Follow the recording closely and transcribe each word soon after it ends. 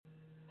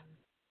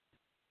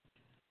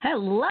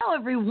Hello,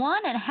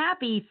 everyone, and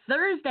happy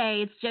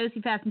Thursday. It's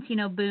Josie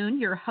Boone,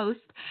 your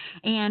host,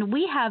 and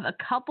we have a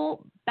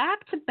couple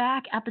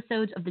back-to-back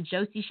episodes of the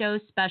Josie Show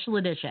Special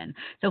Edition.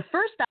 So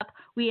first up,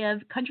 we have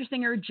country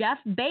singer Jeff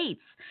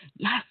Bates.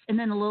 Yes, and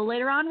then a little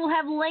later on, we'll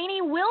have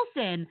Lainey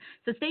Wilson.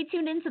 So stay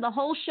tuned in to the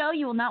whole show.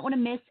 You will not want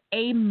to miss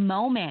a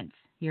moment.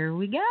 Here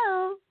we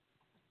go.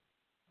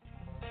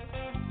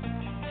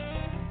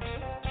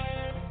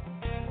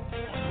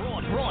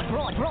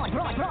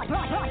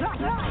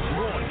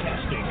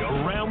 Broadcasting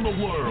around the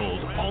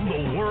world on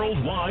the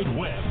World Wide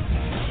Web.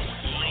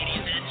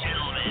 Ladies and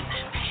gentlemen,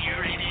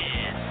 here it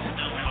is,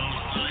 the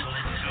most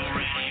listened to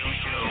radio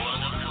show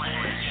on the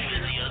planet.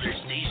 Even the other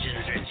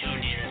stations are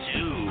tuned in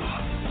too.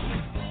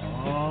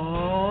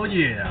 Oh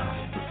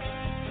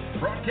yeah.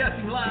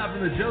 Broadcasting live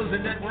from the Josie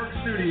Network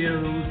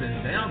studios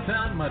in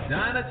downtown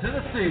Medina,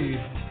 Tennessee.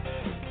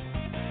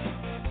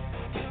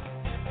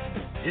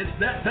 It's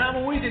that time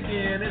of week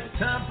again. It's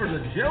time for the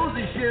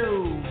Josie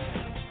Show.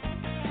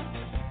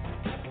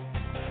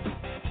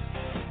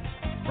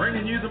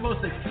 Bringing you the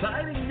most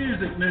exciting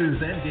music news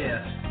and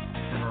guests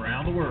from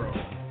around the world.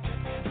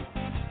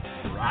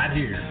 Right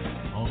here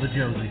on the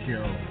Josie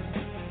Show.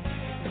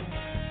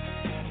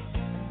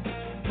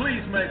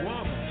 Please make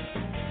welcome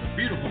the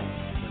beautiful,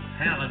 the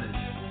talented,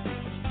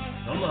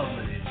 the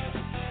lovely,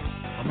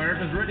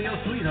 America's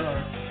radio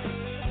sweetheart,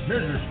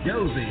 Mrs.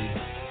 Josie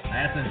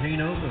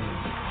Passantino Boone.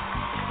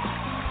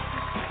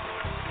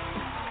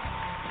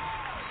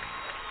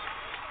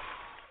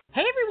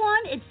 Hey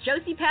everyone, it's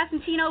Josie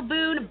Passantino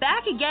Boone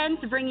back again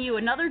to bring you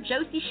another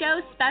Josie Show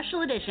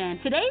Special Edition.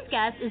 Today's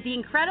guest is the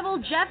incredible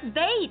Jeff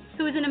Bates,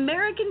 who is an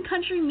American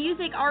country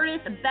music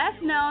artist best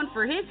known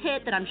for his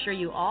hit that I'm sure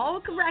you all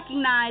can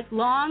recognize,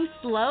 Long,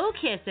 Slow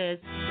Kisses.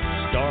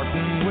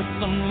 Starting with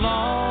some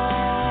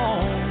long,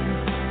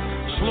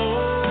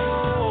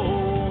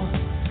 slow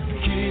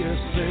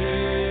kisses.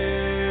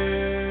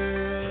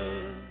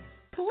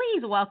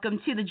 Please welcome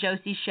to the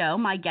Josie Show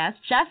my guest,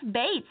 Jeff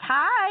Bates.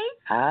 Hi.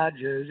 Hi,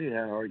 Josie.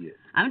 How are you?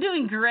 I'm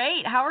doing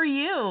great. How are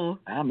you?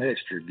 I'm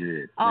extra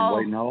good. Oh. Been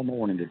waiting all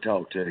morning to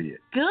talk to you.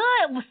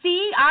 Good. Well,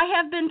 see, I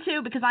have been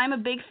too because I'm a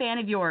big fan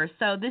of yours.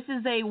 So this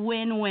is a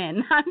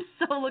win-win. I'm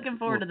so looking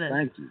forward to this.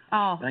 Thank you.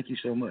 Oh, Thank you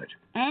so much.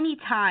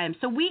 anytime.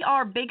 So we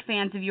are big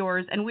fans of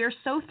yours, and we're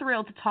so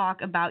thrilled to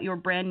talk about your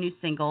brand new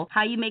single,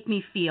 How You Make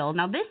Me Feel.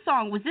 Now,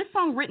 was this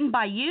song written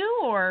by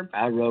you, or?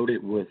 I wrote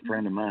it with a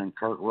friend of mine,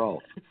 Kurt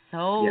Roth. It's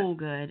so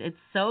good. It's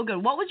so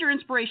good. What was your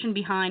inspiration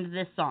behind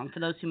this song, for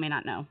those who may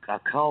not know? I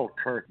called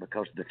Kurt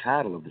because the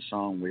title of the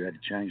song, we had to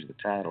change the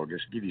title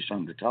just to give you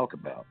something to talk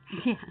about.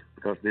 Yeah.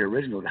 Because the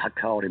original, I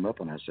called him up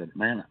and I said,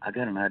 man, I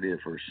got an idea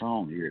for a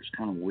song here. It's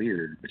kind of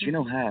weird. But you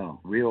know how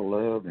real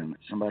love and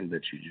somebody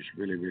that you just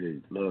really,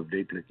 really love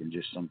deeply can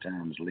just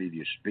sometimes leave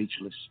you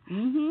speechless?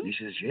 Mm-hmm. He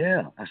says,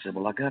 yeah. I said,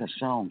 well, I got a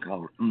song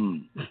called Oh,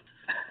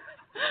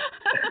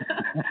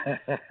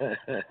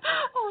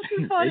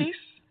 too funny.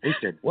 He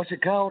said, what's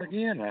it called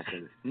again? I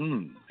said,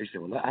 He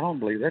said, well, I don't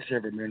believe that's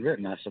ever been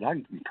written. I said, I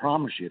can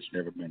promise you it's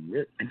never been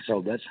written. And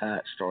so that's how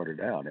it started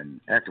out. And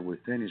after we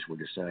finished, we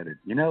decided,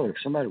 if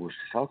somebody was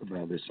to talk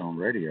about this on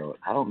radio,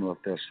 I don't know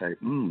if they'll say,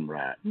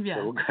 right. Yeah.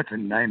 So we got to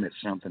name it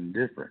something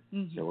different.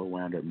 Mm-hmm. So we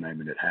wound up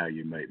naming it How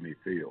You Make Me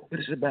Feel.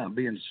 But it's about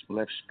being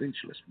left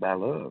speechless by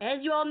love.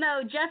 As you all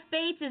know, Jeff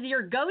Bates is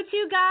your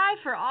go-to guy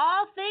for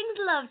all things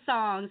love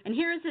songs. And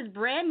here is his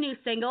brand new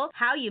single,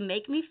 How You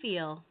Make Me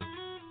Feel.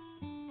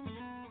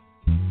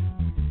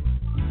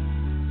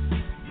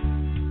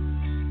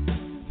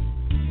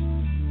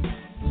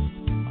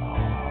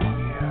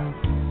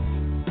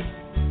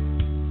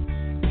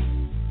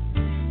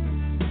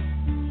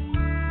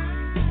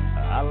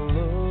 I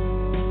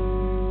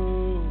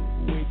love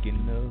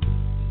waking up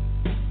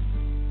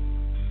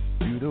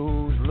to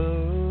those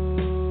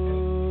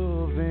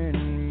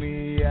loving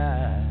me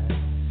eyes.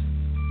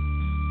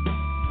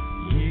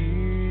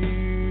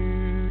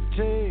 You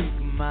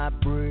take my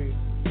breath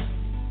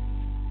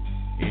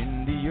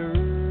in the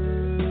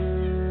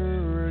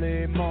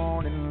early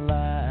morning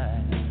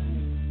light.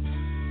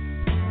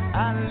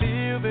 I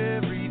live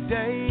every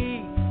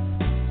day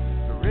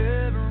for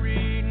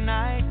every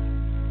night.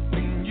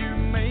 You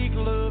make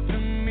love to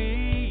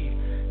me,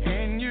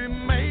 and you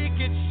make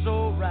it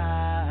so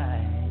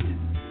right.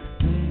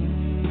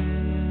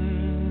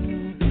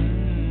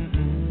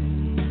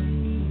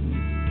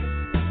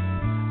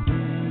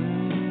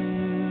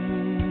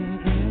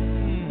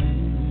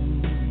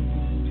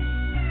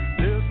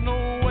 There's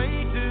no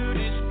way to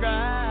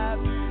describe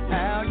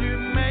how you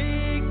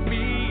make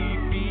me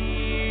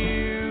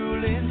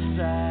feel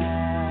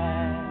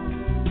inside.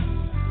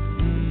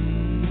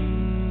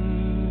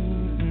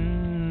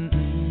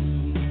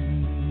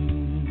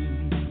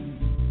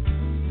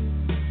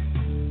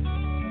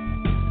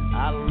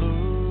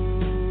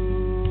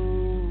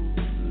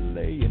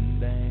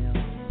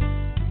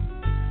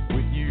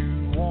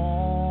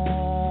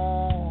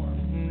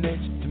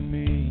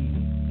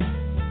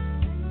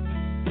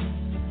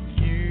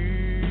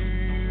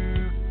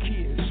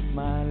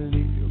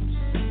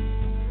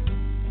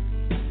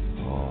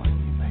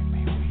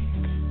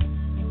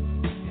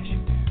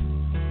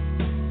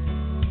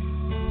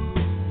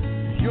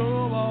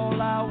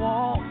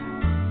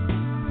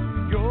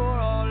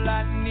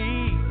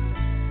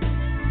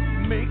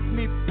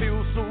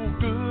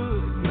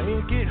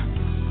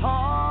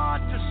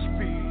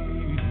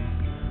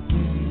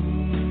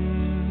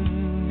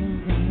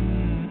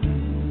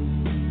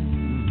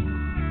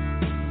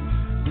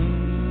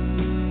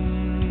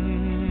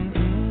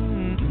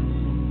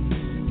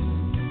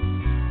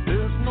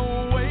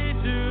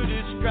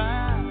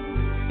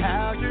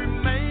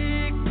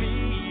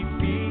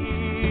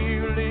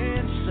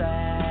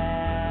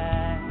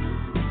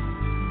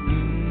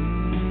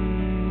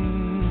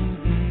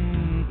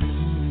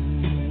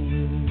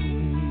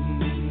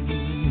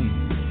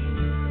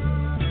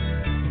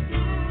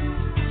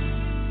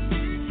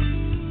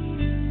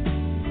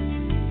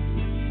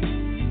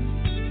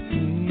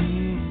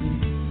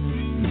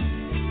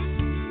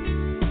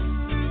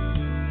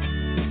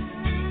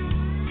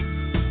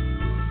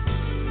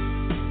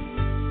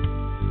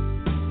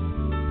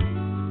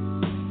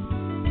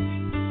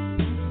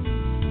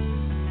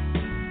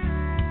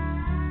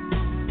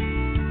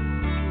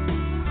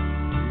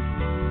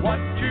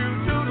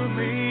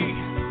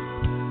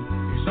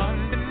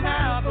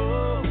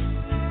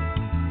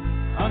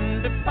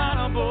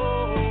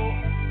 indescribable,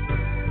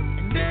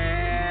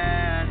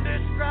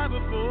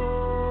 indescribable.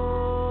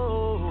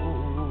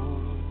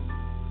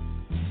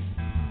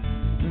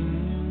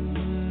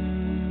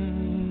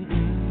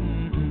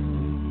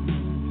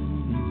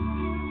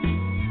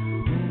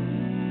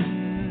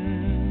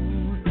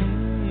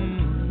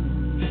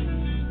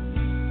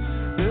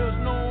 There's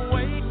no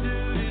way to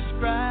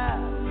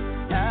describe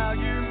how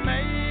you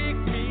make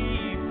me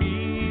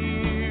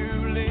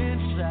feel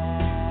inside.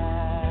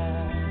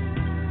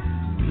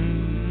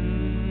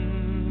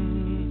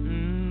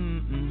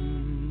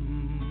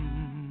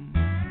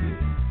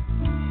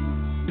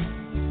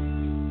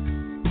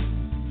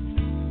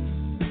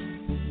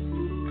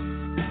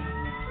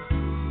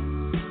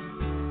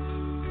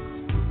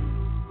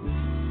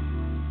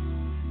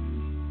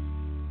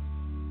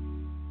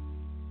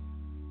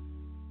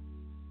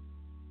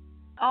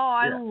 Oh,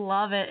 I Yeah.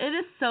 love it. It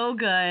is so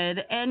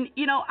good. And,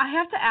 you know, I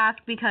have to ask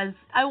because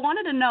I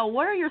wanted to know,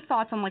 what are your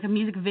thoughts on, like, a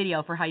music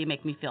video for How You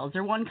Make Me Feel? Is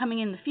there one coming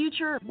in the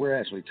future? We're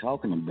actually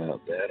talking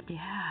about that. Yeah,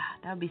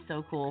 that would be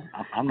so cool.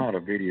 I'm not a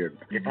video.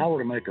 If I were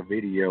to make a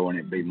video and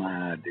it'd be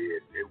my idea,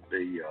 it would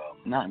be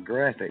not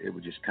graphic. It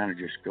would just kind of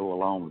just go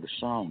along with the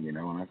song, you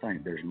know. And I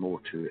think there's more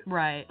to it.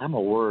 Right. I'm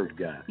a word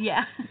guy.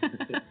 Yeah.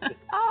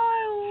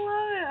 Oh,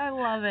 I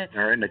love it.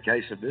 Or in the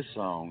case of this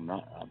song,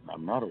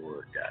 I'm not a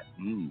word guy.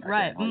 I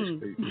Right. can't hardly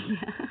speak.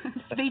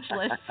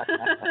 Speechless.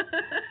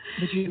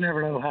 But you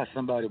never know how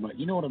somebody might.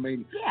 You know what I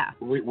mean? Yeah.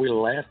 We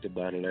laughed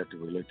about it after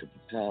we looked at the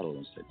title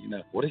and said, you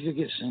know, what if you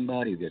get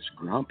somebody that's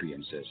grumpy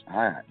and says,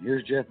 all right,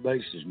 here's Jeff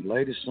Bezos'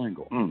 latest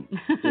single.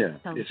 Yeah,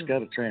 it's got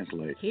to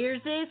translate.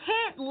 Here's his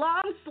hit,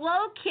 Long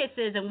Slow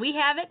Kisses, and we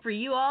have it for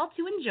you all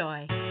to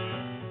enjoy.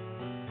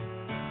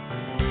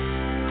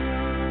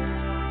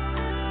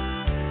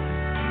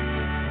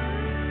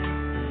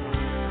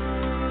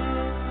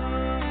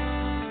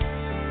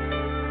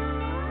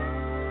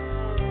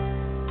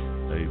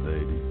 Hey,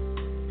 baby,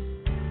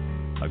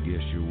 I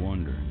guess you're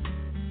wondering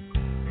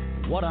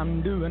what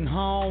I'm doing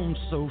home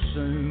so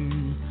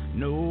soon.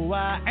 No,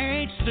 I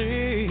ain't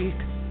sick,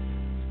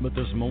 but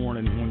this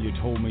morning when you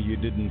told me you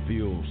didn't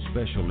feel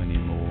special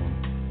anymore,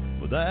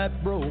 well,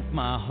 that broke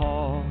my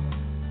heart.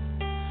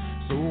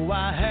 So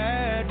I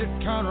had to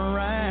turn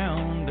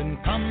around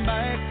and come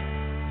back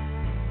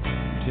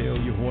and tell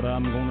you what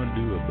I'm gonna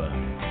do about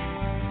it.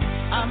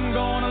 I'm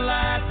gonna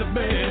light the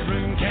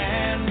bedroom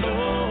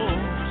candles,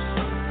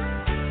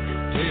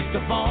 take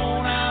the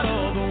phone out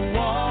of the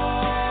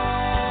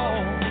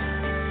wall.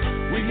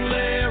 We can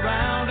lay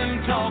around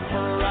and talk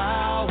for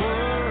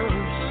hours,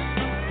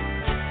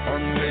 or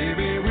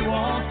maybe we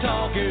won't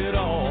talk at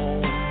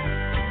all.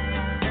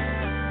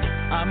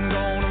 I'm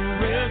gonna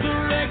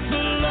resurrect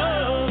the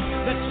love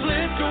that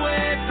slipped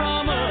away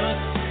from us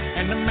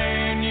and the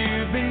man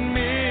you've been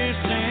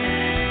missing,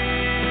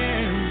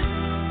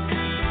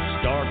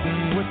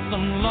 starting with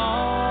some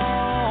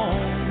long,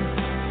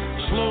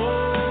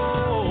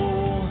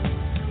 slow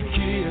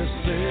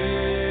kisses.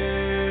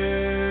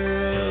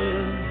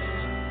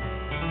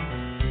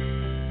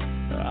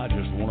 I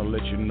just want to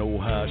let you know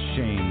how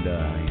ashamed I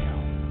am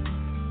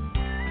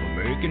for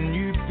making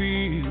you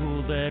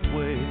feel that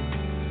way.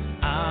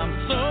 I'm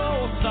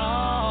so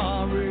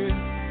sorry.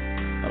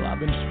 Well, I've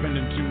been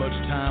spending too much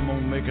time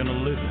on making a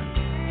living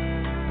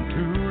and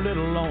too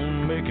little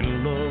on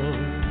making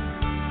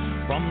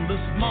love. From this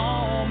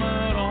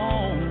moment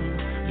on,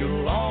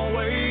 you'll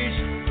always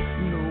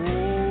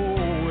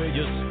know where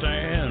you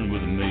stand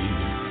with me.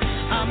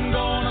 I'm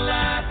gonna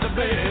light the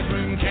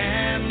bedroom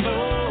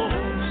candles,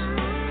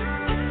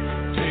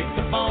 take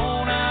the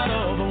phone out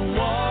of the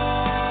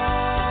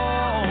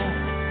wall.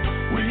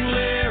 We can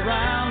lay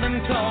around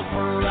and talk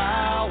for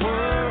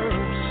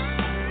hours,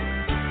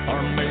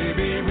 or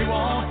maybe we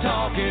won't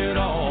talk at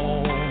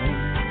all.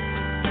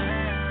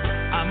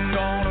 I'm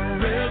gonna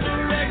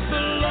resurrect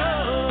the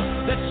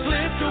love that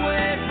slipped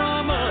away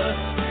from us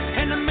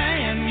and the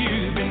man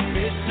you've been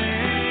missing,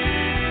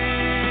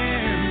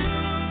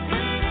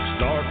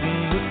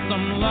 starting with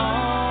some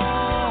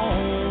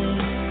long,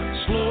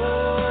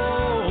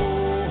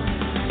 slow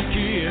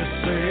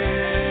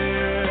kisses.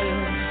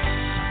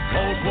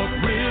 'Cause what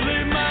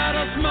really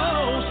matters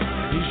most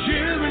is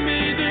you and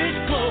me this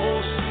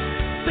close,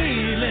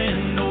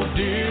 feeling no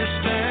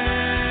distance,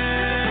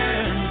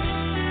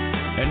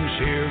 and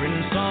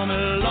sharing some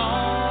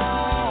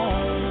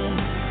long,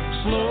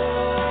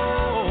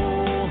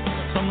 slow,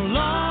 some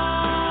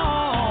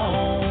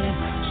long,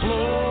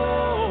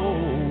 slow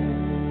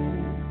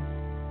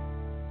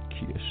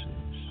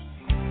kisses.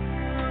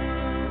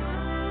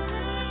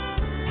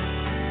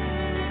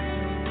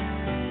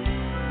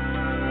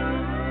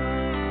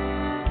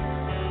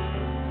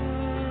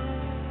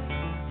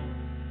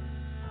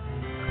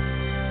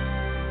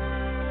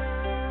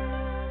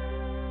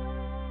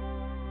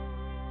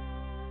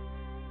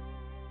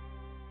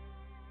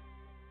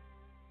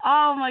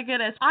 Oh, my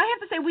goodness. I have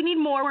to say, we need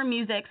more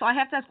music, so I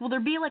have to ask, will there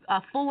be, like,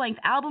 a full-length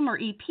album or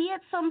EP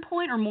at some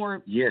point, or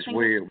more Yes,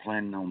 singles? we're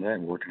planning on that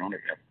and working on it.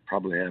 I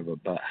probably have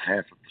about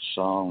half of the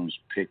songs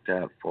picked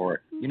out for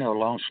it. You know,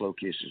 Long Slow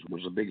Kisses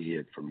was a big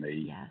hit for me.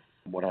 Yes.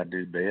 What I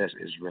do best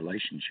is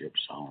relationship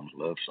songs,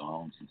 love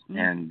songs.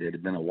 And it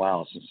had been a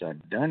while since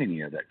I'd done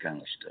any of that kind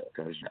of stuff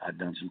because I'd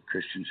done some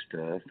Christian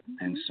stuff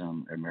and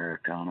some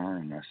Americana.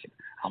 And I said,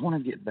 I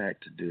want to get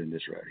back to doing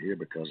this right here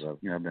because I've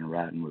been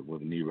writing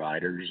with new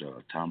writers,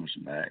 Thomas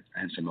Mack,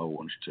 and some old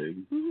ones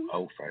too,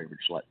 old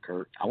favorites like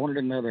Kurt. I wanted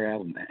another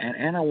album,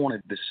 and I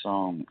wanted this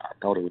song. I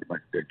thought it would make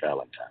a good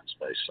Valentine's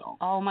Day song.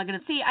 Oh my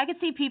goodness! See, I could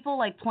see people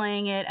like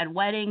playing it at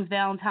weddings,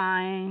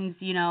 Valentines,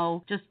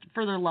 just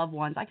for their loved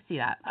ones. I could see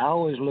that. I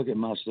always look at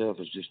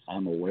myself as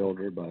I'm a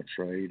welder by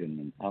trade,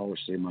 and I always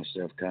see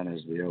myself kind of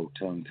as the old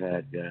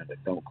tongue-tied guy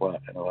that don't quite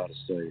know how to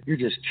say, "You're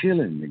just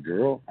killing me,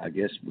 girl." I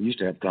guess we used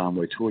to have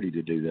Conway Twitty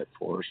to do that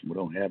for us, and we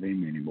don't have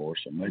him anymore.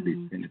 So maybe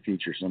in the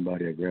future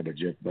somebody will grab a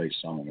Jeff Bates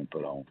song and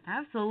put on.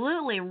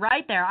 Absolutely,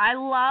 right there. I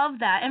love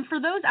that. And for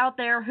those out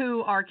there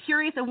who are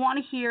curious and want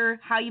to hear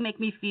How You Make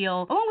Me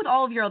Feel, along with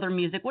all of your other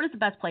music, what is the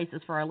best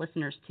places for our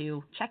listeners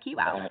to check you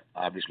out?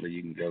 Obviously,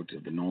 you can go to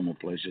the normal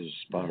places,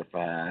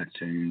 Spotify,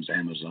 iTunes,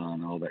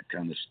 Amazon, all that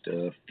kind of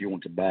stuff. If you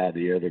want to buy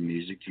the other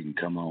music, you can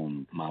come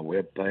on my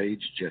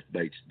webpage,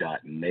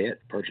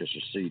 jeffbates.net, purchase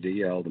a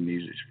CD. All the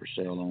music's for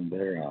sale on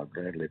there. I'll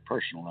gladly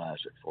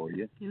personalize it for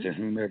you to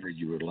whomever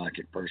you would like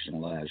it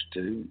personalized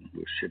to.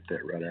 We'll ship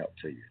that right out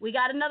to you. We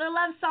got another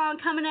love song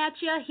coming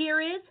at you. Here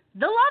is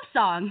The Love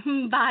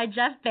Song by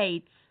Jeff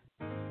Bates.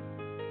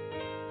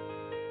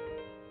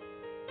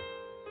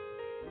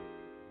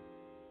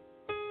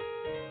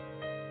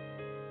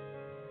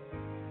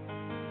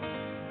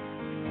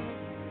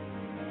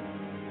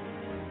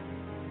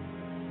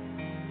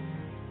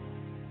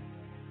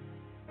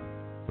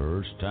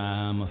 First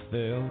time I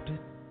felt it,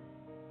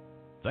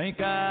 think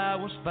I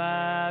was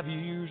 5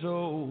 years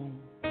old.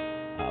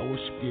 I was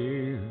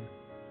scared,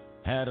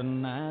 had a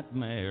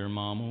nightmare,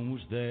 Mama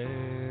was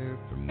there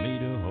for me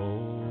to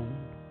hold.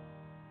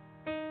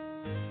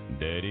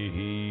 Daddy,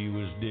 he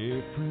was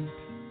different,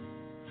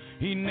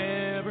 he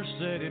never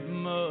said it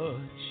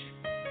much,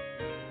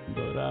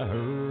 but I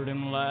heard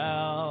him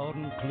loud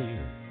and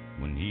clear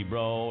when he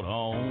brought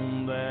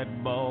home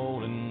that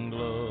ball and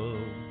glove.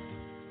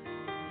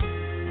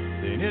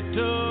 Then it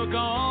took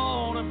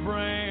on a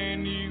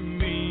brand new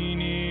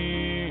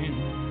meaning.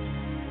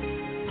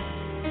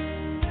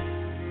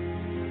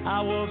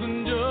 I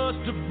wasn't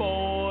just a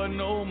boy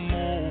no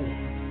more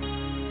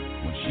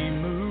when she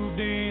moved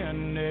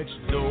in next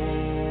door.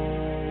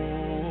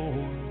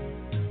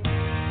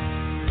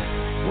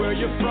 Where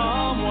you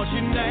from? What's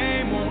your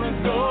name? Wanna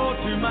go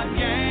to my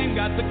gang?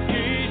 Got the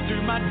keys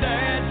to my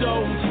dad's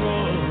old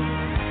truck.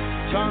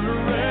 Turn the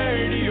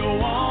radio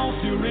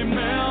on to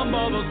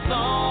remember the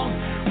song.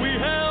 We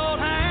held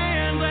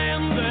hands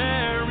and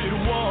there it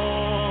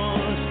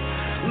was,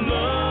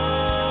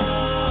 love.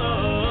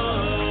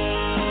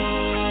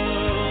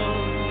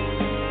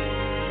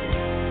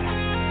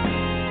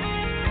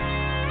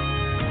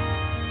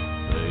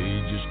 They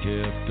just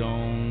kept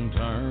on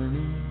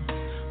turning.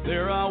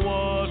 There I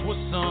was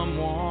with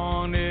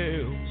someone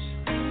else.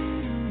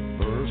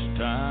 First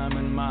time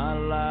in my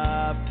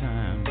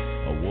lifetime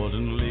I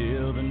wasn't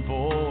living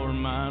for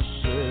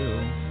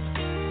myself.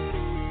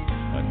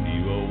 I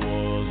knew I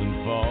wasn't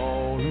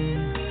falling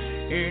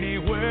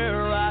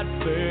anywhere I'd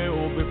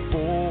fell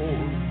before.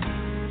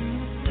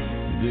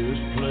 This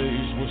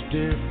place was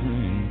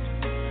different,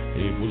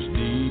 it was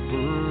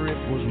deeper,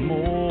 it was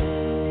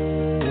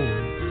more.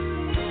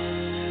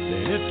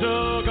 Then it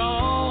took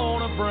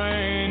on a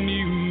brand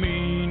new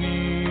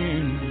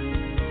meaning.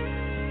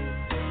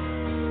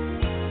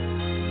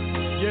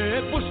 Yeah,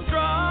 it was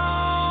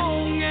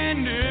strong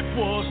and it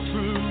was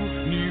true,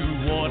 knew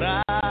what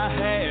I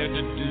had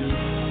to do.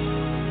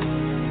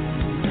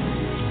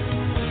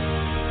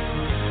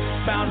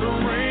 Found a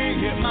ring,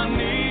 hit my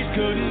knees,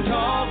 couldn't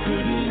talk,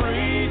 couldn't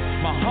breathe.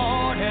 My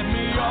heart had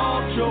me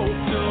all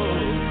choked up.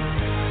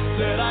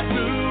 Said I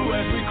do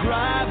as we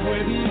cried,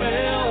 wedding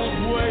bells,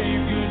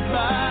 wave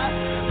goodbye.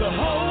 The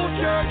whole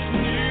church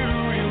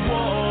knew it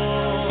was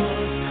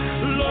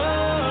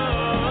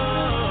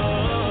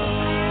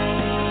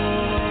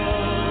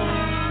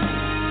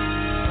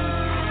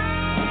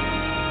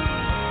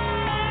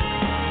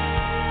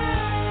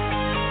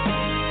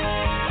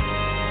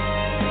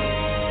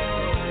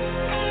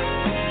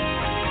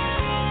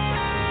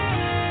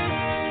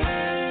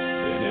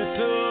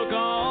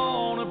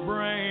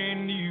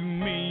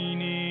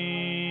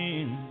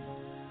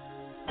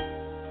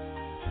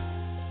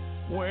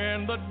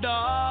the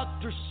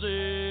doctor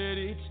said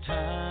it's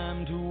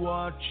time to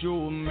watch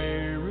your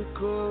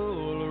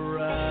miracle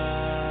arrive.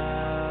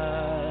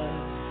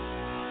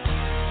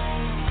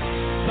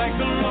 Thank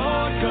the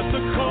Lord, cut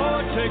the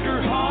cord, take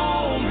her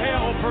home,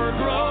 help her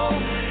grow,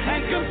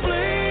 and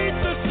complete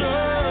the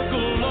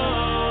circle of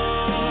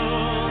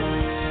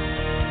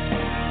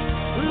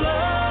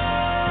love.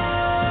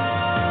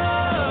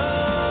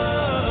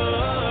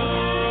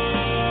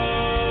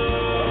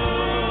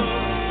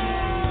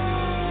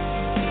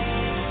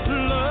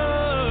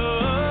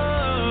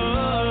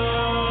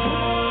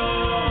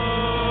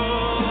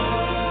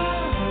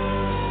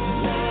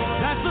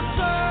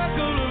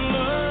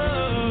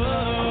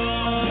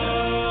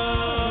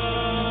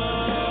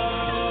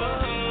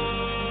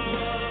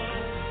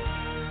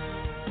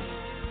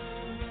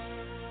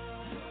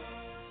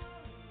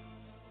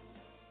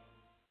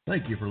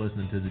 Thank you for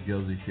listening to The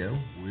Josie Show.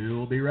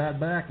 We'll be right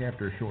back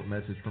after a short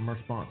message from our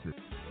sponsor.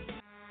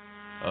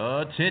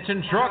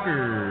 Attention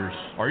truckers!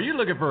 Are you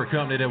looking for a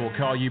company that will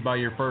call you by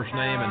your first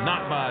name and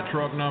not by a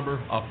truck number?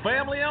 A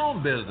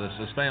family-owned business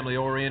is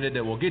family-oriented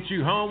that will get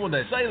you home when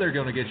they say they're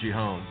going to get you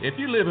home. If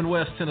you live in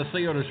West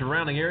Tennessee or the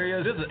surrounding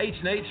areas, visit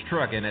H&H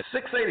Trucking at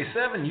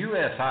 687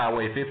 U.S.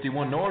 Highway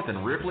 51 North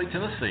in Ripley,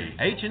 Tennessee.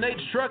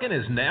 H&H Trucking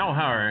is now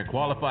hiring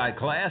qualified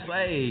Class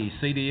A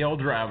CDL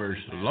drivers,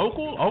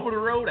 local,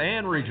 over-the-road,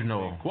 and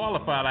regional.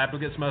 Qualified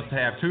applicants must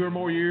have 2 or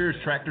more years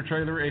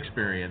tractor-trailer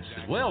experience,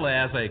 as well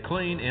as a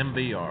clean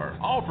MVR.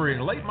 Offering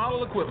late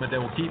model equipment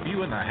that will keep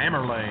you in the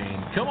hammer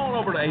lane. Come on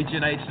over to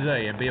H&H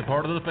today and be a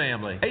part of the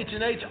family.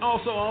 H&H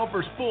also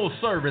offers full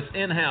service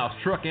in-house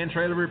truck and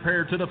trailer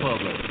repair to the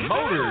public.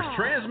 Motors,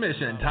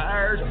 transmission,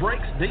 tires,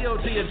 brakes,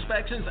 DOT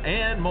inspections,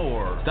 and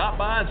more. Stop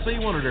by and see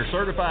one of their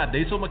certified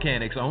diesel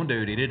mechanics on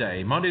duty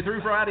today, Monday through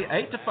Friday,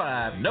 8 to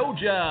 5. No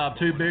job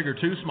too big or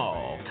too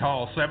small.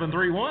 Call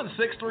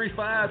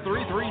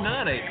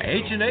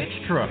 731-635-3398.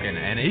 H&H Trucking,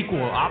 an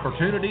equal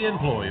opportunity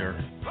employer.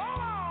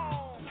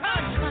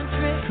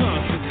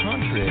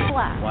 Country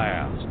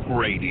Blast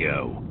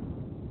Radio.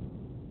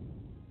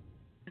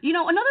 You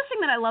know, another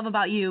thing that I love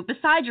about you,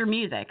 besides your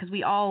music, because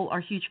we all are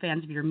huge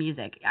fans of your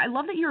music, I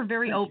love that you're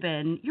very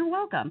open. You're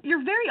welcome.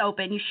 You're very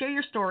open. You share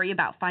your story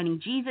about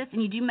finding Jesus,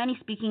 and you do many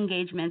speaking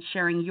engagements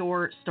sharing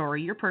your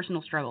story, your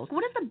personal struggles.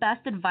 What is the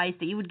best advice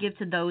that you would give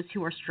to those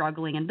who are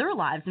struggling in their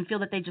lives and feel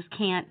that they just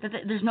can't, that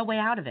there's no way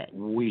out of it?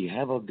 We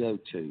have a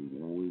go-to.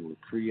 We were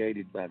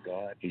created by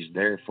God. He's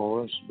there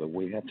for us, but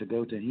we have to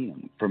go to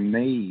Him. For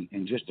me,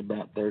 in just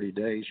about 30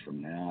 days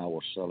from now, I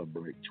will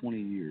celebrate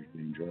 20 years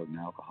being drug and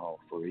alcohol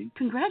free.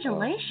 Congratulations. Wow.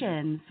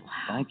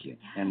 Thank you.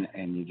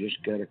 And you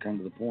just got to come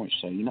to the point.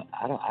 So, you know,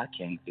 I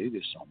can't do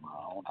this on my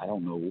own. I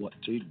don't know what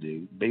to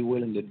do. Be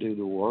willing to do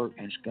the work,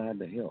 and it's God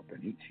to help.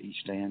 And he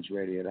stands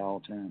ready at all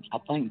times. I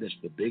think that's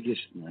the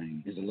biggest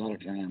thing is a lot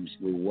of times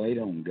we wait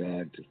on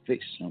God to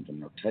fix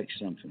something or take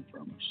something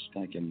from us,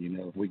 thinking, you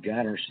know, we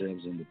got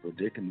ourselves in the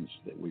predicaments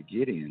that we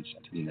get in,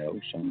 you know,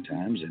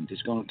 sometimes, and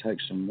it's going to take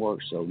some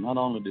work. So not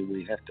only do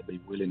we have to be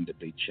willing to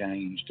be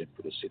changed and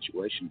for the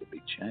situation to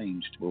be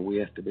changed, but we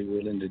have to be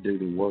willing to do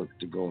the work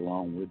to go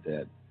along with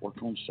that.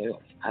 Work on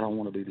self. I don't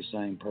want to be the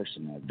same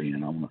person I've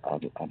been.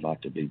 I'd like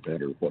to be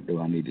better. What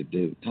do I need to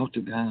do? Talk to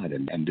God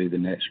and do the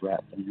next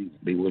right thing.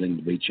 Be willing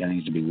to be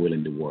changed and be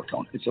willing to work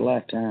on it. It's a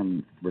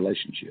lifetime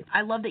relationship.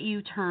 I love that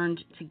you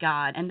turned to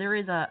God, and there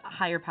is a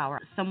higher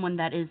power, someone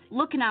that is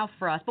looking out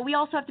for us, but we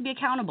also have to be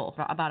accountable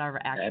about our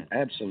actions.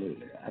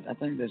 Absolutely. I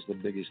think that's the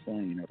biggest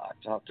thing. You know, I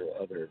talk to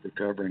other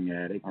recovering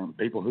addicts, or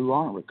people who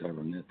aren't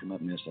recovering that come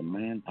up and they say,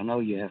 man, I know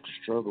you have to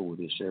struggle with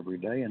this every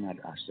day. And I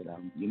said,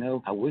 you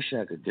know, I wish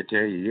I could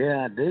tell you,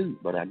 yeah, I do,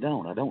 but I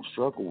don't. I don't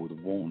struggle with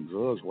wanting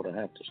drugs. What I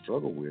have to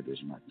struggle with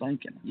is my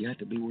thinking. You have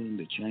to be willing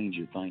to change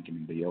your thinking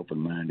and be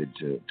open-minded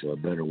to a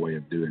better way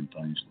of doing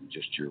things than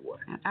just your way.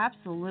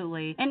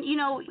 Absolutely. And, you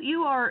know,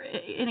 you are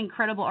an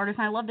incredible artist,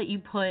 and I love that you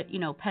put, you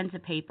know, pen to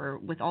paper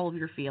with all of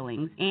your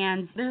feelings.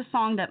 And there's a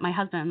song that my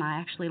husband and I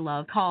actually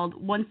love called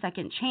 1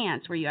 Second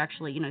Chance, where you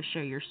actually, you know,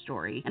 share your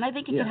story. And I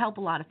think it could help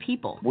a lot of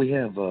people. We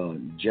have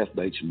Jeff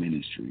Bates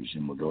Ministries,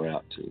 and I go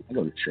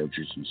to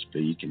churches and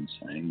speak and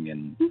sing,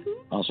 and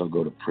also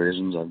go to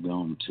prisons. I've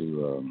gone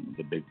to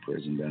the big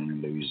prison down in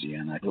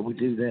Louisiana. But we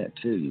do that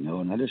too, you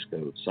know, and I just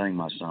go sing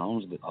my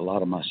songs. A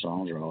lot of my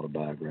songs are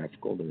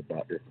autobiographical. They're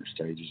about different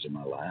stages of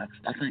my life.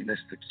 I think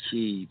that's the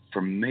key.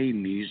 For me,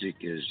 music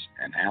is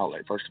an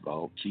outlet. First of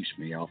all, it keeps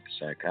me off the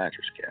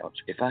psychiatrist's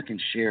couch. If I can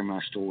share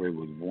my story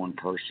with one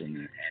person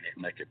and it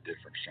make a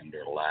difference in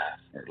their life,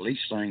 or at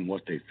least saying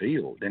what they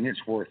feel, then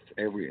it's worth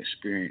every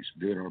experience,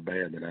 good or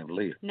bad, that I've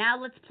lived. Now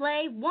let's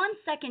play 1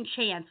 Second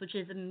Chance, which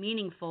is a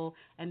meaningful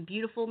and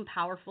beautiful and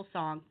powerful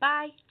song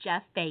by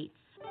Jeff Bates.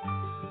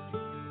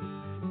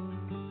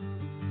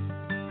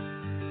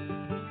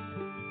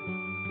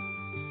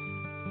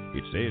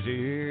 It says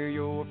here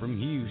you're from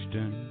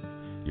Houston,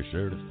 you're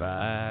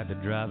certified to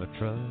drive a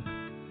truck.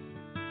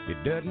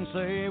 It doesn't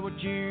say what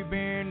you've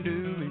been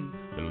doing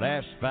the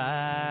last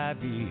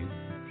 5 years.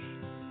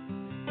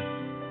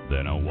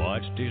 Then I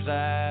watched his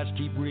eyes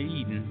keep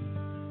reading,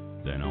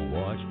 then I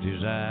watched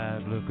his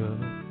eyes look up,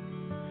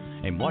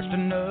 and watched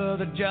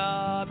another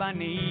job I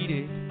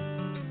needed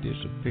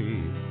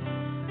disappear.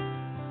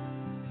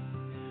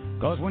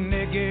 'Cause when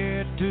they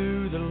get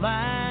to the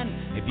line,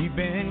 if you've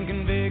been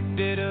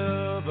convicted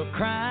of a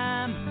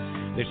crime,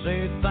 they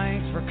say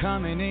thanks for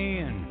coming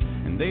in,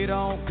 and they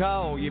don't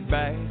call you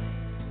back.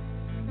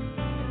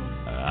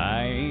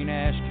 I ain't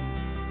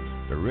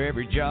asking for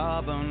every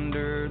job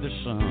under the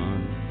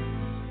sun.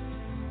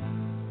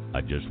 I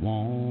just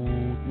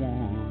want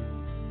 1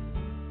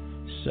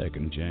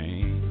 second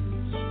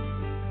chance.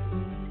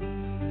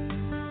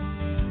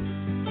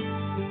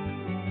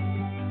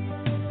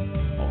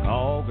 On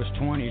August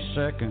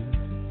 22nd,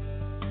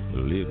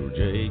 little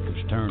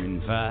Jacob's turning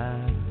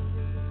 5,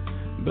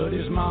 but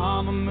his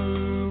mama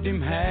moved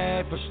him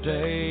half a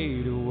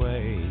state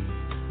away.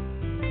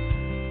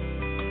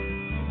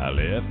 I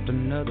left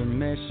another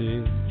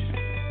message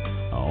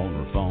on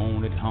her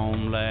phone at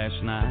home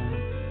last night,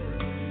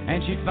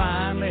 and she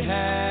finally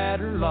had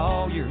her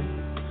lawyer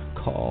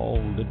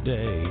call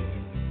today.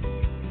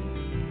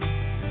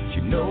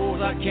 She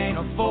knows I can't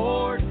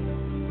afford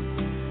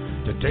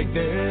to take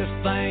this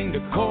thing to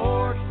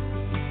court,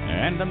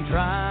 and I'm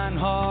trying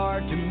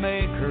hard to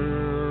make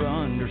her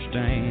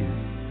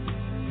understand.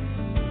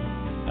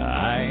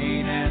 I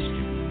ain't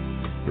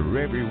asking for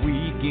every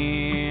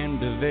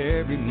weekend of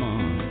every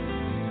month.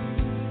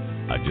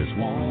 I just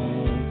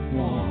want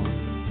one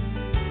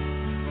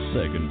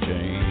second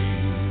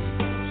chance.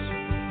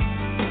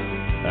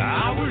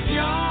 I was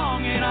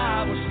young and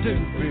I was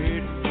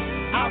stupid.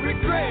 I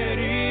regret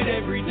it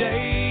every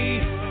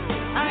day.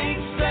 I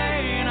ain't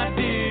saying I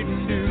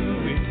didn't do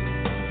it,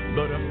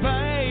 but I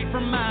paid for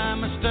my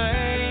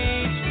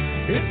mistakes.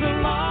 It's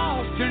a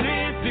lost and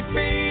empty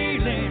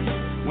feeling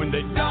when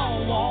they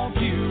don't want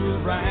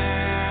you around.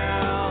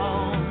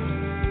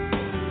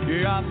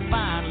 Yeah, I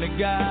finally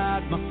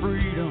got my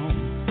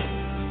freedom,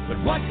 but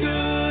what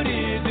good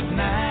is it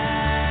now?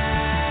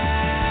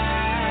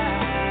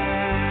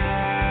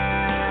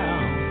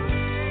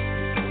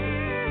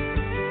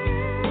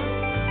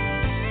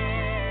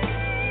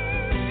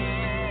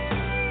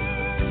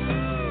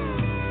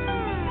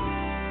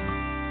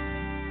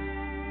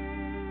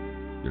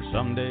 There's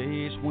some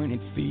days when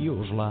it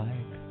feels like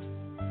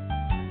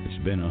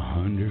it's been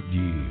 100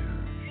 years.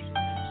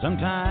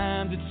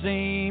 Sometimes it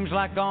seems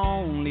like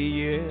only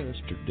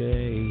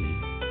yesterday.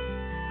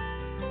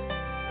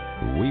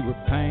 We were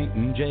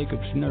painting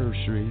Jacob's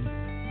nursery,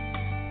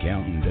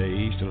 counting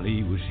days till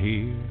he was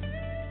here.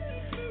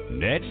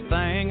 Next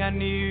thing I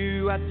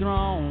knew, I'd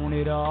thrown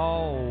it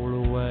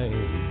all away.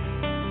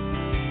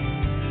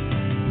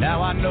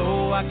 Now I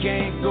know I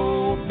can't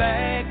go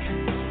back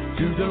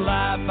to the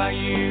life I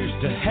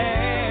used to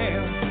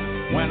have,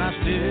 when I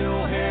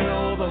still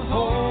held the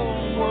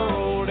whole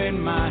world in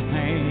my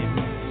hands.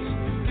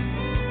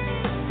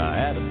 I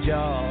had a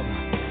job,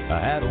 I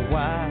had a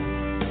wife,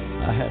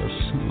 I had a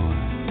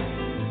son.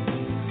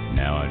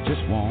 Now I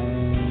just want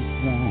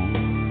one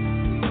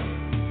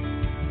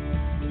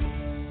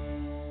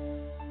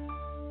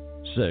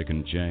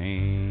second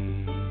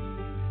chance.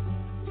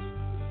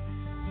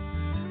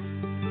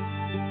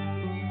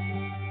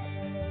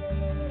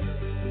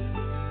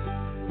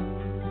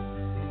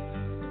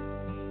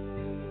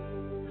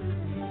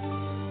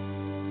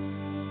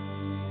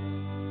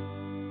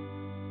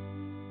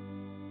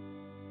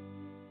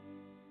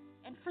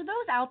 For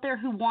those out there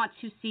who want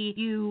to see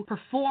you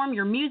perform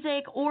your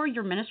music or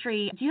your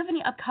ministry, do you have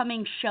any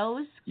upcoming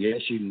shows?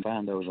 Yes, you can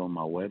find those on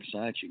my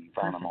website. You can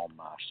find them on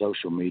my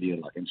social media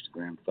like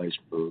Instagram,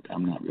 Facebook.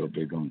 I'm not real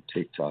big on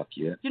TikTok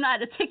yet. You're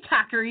not a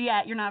TikToker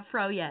yet. You're not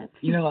pro yet.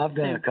 You know, I've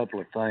done a couple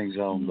of things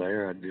on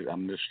there.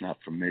 I'm just not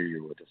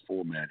familiar with the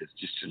format. It's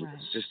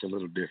just a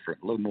little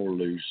different, a little more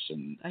loose,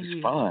 and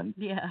it's fun.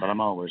 Yeah. But I'm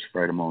always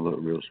afraid I'm going to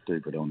look real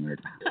stupid on there.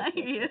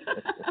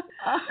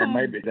 And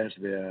maybe that's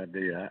the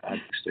idea.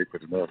 I'm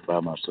stupid enough by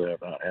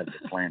myself. I have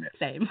to plan it.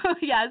 Same.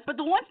 Yes, but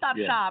the one-stop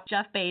shop,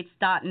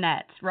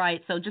 jeffbates.net,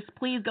 right? So just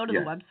please go to the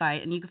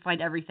website and you can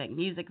find everything.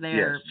 Music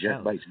there. Yes,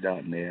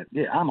 jeffbates.net.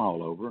 Yeah, I'm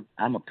all over.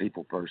 I'm a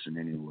people person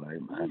anyway.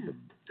 I have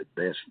the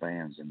best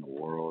fans in the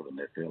world, and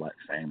they feel like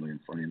family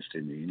and friends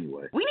to me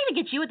anyway. We need to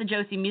get you at the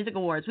Josie Music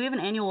Awards. We have an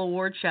annual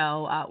award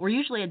show. We're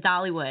usually at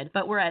Dollywood,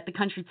 but we're at the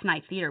Country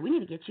Tonight Theater. We need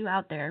to get you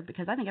out there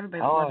because I think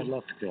everybody would love you. I'd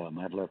love to come.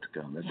 I'd love to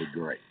come. That'd be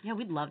great. Yeah,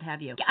 we'd love to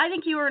have you. I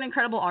think you are an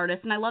incredible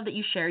artist, and I love that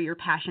you share your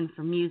passion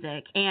for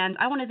music. And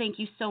I want to thank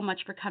you so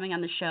much for coming on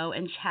the show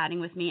and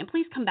chatting with me. And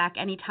please come back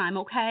anytime,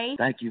 okay?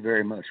 Thank you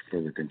very much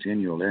for the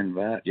continual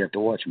invite. You have to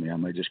watch me. I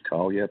may just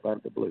call you up out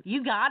of the blue.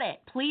 You got it.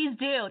 Please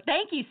do.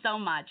 Thank you so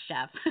much,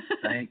 Chef.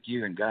 Thank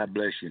you, and God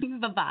bless you.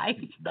 Bye-bye.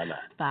 Bye-bye.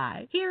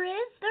 Bye. Here is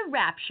The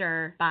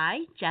Rapture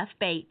by Jeff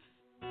Bates.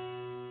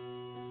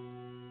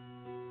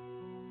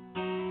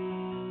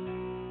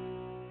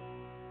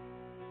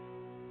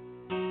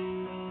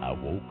 I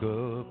woke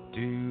up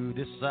to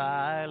the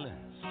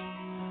silence,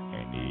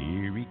 an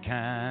eerie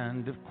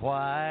kind of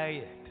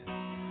quiet,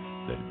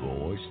 that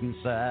voice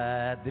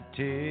inside that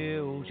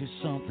tells you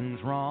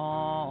something's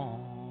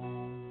wrong.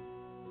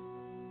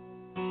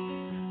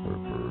 Her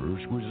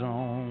purse was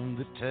on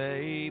the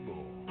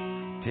table,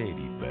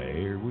 teddy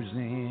bear was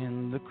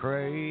in the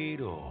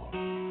cradle.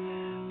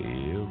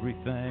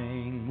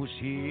 Everything was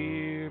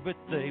here, but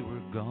they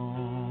were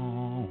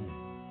gone.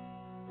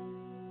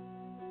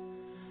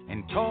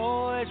 And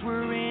toys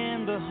were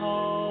in the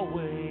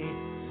hallway,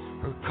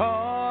 her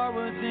car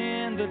was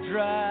in the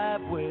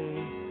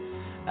driveway.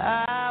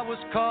 I was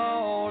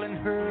calling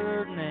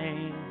her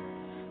name,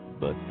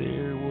 but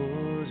there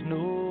was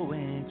no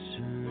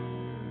answer.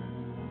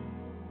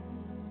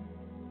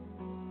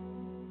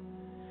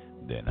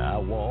 Then I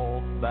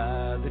walked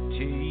by the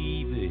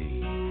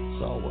TV,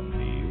 saw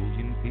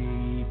 1,000,000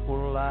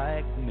 people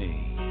like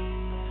me,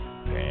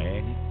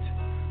 panicked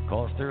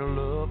 'cause their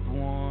loved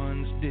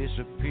ones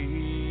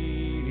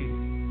disappeared.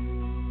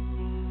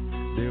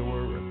 There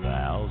were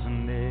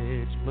 1,000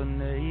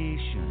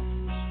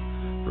 explanations,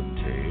 from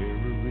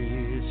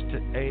terrorists to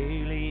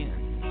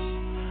aliens,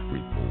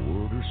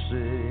 Reporter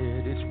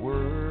said it's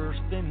worse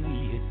than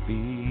we had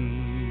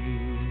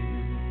feared.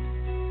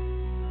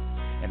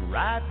 And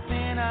right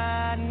then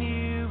I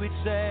knew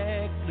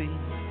exactly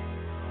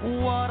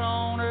what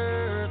on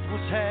earth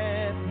was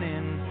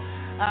happening.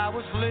 I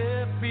was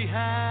left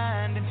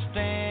behind and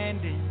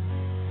standing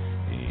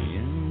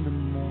in the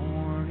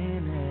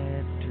morning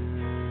after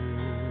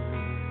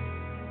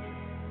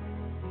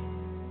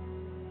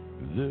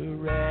the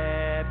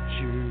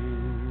rapture.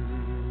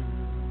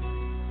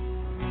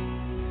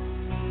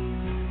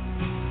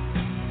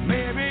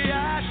 Maybe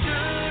I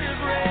should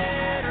have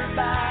read her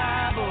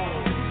Bible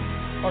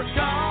or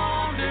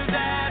gone to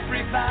that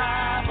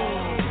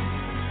revival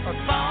or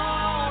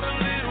thought a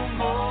little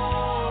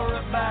more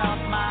about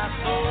my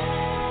soul.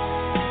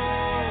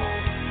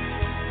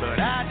 But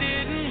I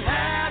didn't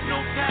have no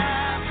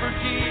time for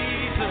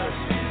Jesus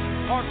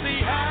or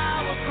see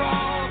how a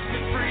cross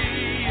could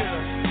free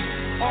us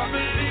or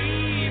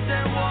believe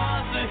there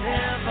was a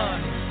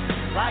heaven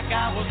like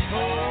I was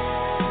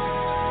told.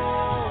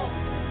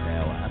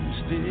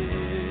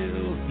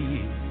 Still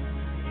here,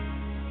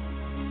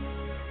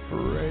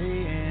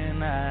 praying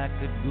I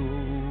could go.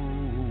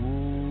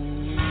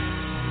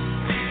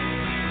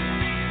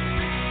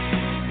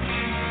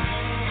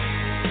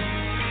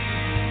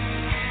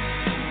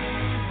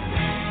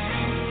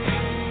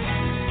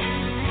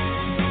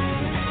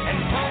 And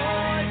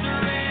boys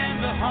are in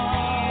the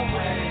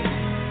hallway,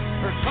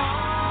 her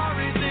car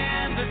is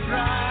in the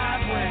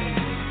driveway.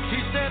 She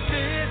said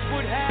this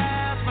would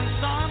happen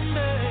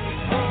someday.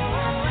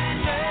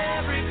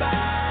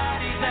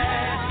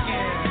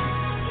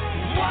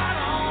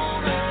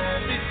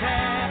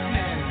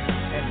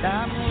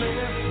 I'm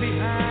left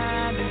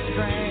behind and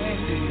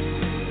stranded,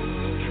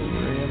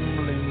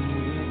 trembling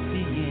with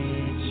the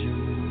answer.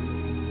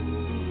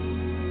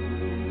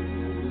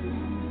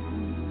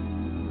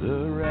 The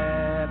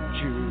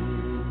rapture.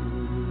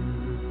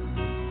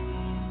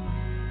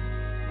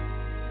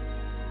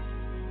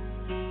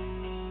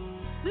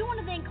 We want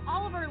to thank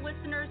all of our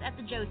listeners at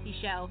The Josie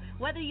Show.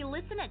 Whether you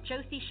listen at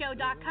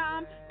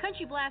josieshow.com,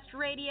 Country Blast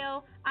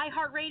Radio,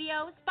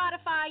 iHeartRadio,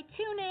 Spotify,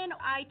 TuneIn,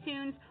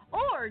 iTunes,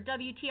 or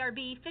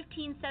WTRB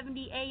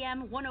 1570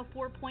 AM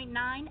 104.9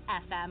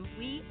 FM.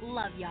 We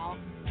love y'all.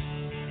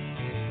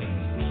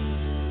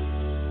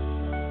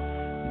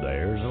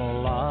 There's a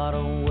lot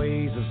of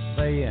ways of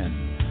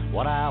saying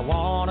what I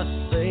want to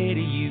say to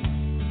you.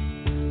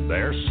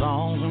 There's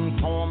songs and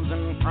poems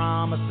and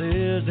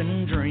promises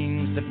and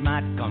dreams that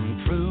might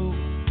come true.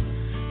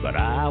 But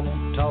I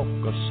won't talk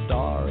of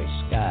starry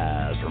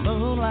skies or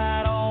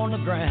moonlight on the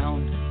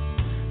ground.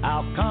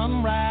 I'll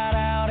come right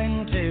out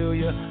and tell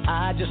you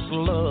I just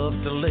love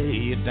to lay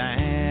you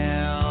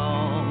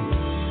down.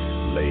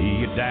 Lay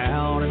you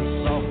down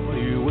and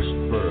softly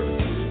whisper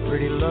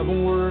pretty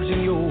loving words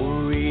in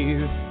your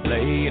ear.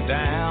 Lay you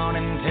down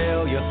and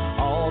tell you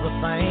all the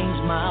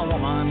things my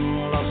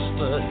woman loves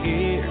to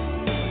hear.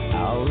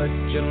 I'll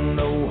let you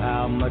know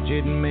how much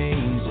it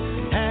means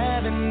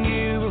having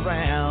you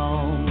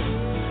around.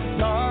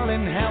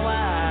 Darling, how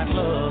I'd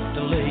love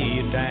to lay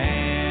you down.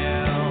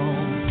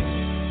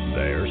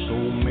 There's so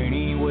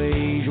many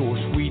ways your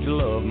sweet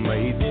love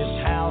made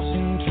this house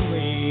into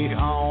a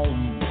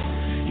home.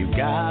 You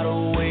got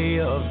a way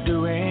of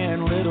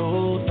doing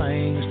little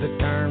things that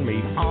turn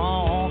me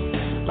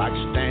on, like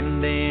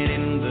standing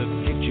in the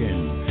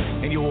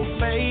kitchen in your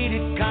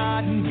faded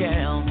cotton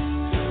gown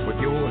with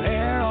your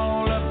hair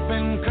all up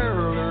in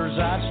curlers.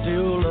 I'd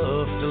still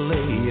love to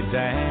lay you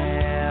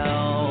down.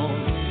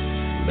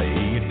 Lay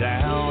you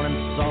down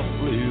and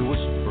softly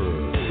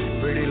whisper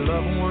pretty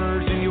loving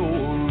words in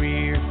your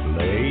ear.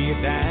 Lay you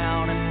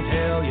down and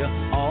tell you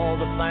all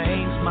the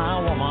things my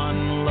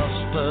woman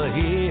loves to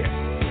hear.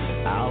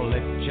 I'll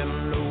let you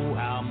know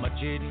how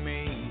much it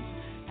means.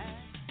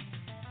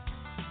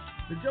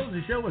 The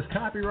Josie Show is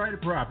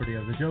copyrighted property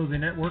of the Josie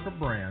Network of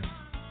Brands.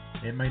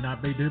 It may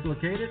not be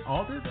duplicated,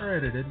 altered, or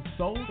edited,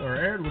 sold, or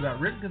aired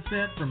without written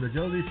consent from the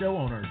Josie Show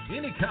owners.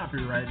 Any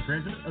copyright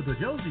infringement of the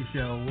Josie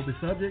Show will be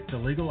subject to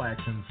legal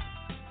actions.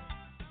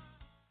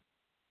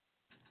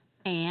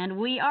 And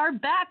we are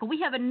back.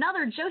 We have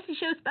another Josie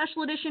Show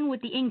special edition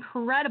with the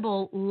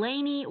incredible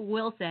Lainey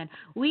Wilson.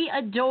 We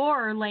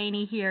adore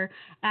Lainey here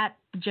at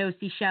the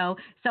Josie Show.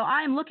 So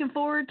I am looking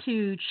forward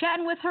to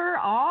chatting with her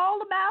all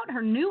about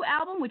her new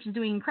album, which is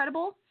doing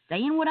incredible,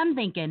 Saying What I'm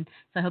Thinking.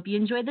 So I hope you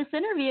enjoyed this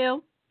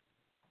interview.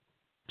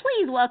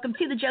 Please welcome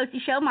to the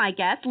Josie Show my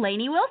guest,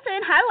 Lainey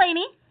Wilson. Hi,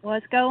 Lainey.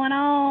 What's going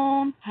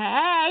on?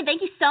 Hey,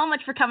 thank you so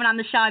much for coming on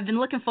the show. I've been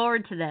looking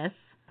forward to this.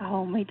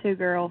 Oh, me too,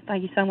 girl.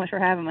 Thank you so much for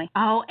having me.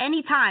 Oh,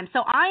 anytime.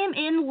 So I am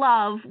in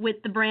love with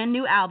the brand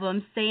new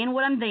album, Saying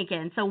What I'm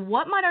Thinking. So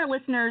what might our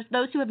listeners,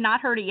 those who have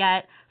not heard it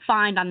yet,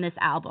 find on this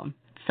album?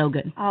 So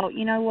good. Oh,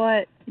 you know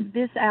what?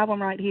 This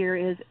album right here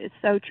it's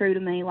so true to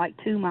me, like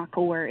to my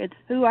core. It's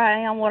who I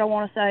am, what I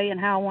want to say, and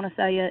how I want to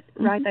say it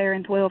right there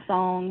in 12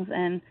 songs.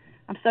 And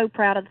I'm so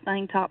proud of the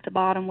thing top to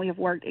bottom. We have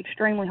worked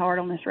extremely hard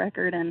on this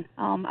record, and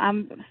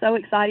I'm so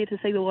excited to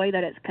see the way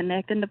that it's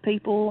connecting to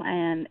people,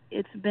 and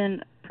it's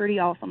been pretty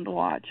awesome to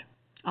watch.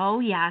 Oh,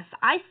 yes.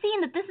 I've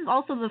seen that this is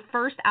also the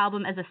first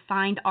album as a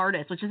signed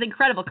artist, which is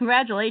incredible.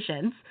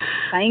 Congratulations.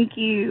 Thank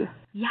you.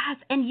 Yes,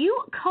 and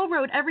you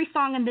co-wrote every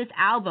song in this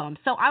album.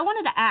 So I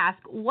wanted to ask,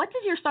 what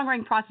does your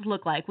songwriting process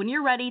look like? When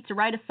you're ready to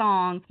write a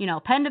song,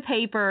 pen to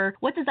paper,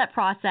 what does that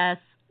process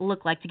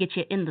look like to get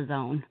you in the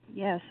zone?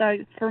 Yeah, so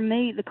for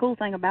me, the cool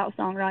thing about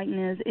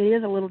songwriting is it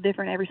is a little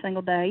different every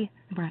single day.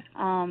 Right.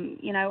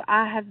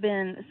 I have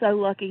been so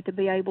lucky to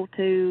be able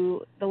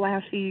to, the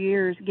last few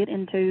years, get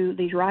into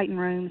these writing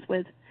rooms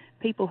with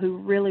people who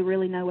really,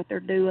 really know what they're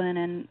doing,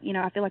 and,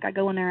 I feel like I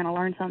go in there and I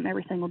learn something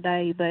every single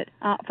day. But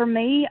for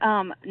me,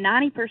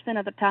 90%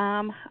 of the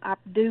time, I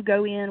do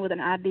go in with an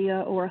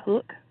idea or a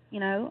hook,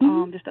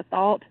 just a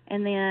thought,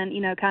 and then,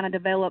 kind of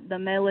develop the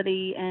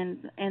melody and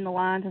the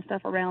lines and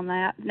stuff around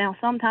that. Now,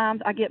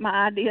 sometimes I get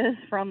my ideas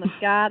from the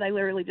sky. They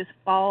literally just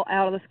fall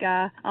out of the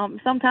sky.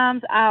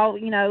 Sometimes I'll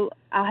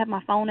have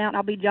my phone out and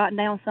I'll be jotting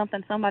down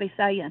something somebody's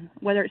saying,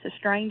 whether it's a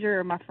stranger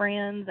or my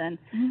friends, and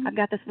I've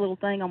got this little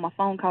thing on my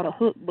phone called a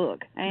hook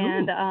book.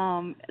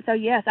 And so,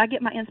 yes, I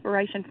get my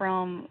inspiration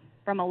from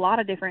a lot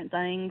of different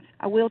things.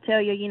 I will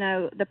tell you,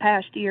 the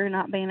past year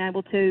not being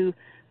able to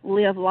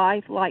live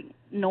life like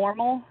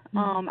normal,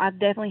 I've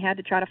definitely had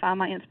to try to find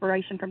my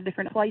inspiration from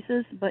different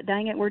places, but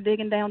dang it, we're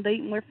digging down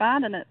deep and we're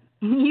finding it.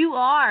 You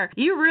are.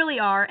 You really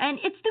are. And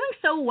it's doing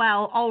so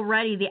well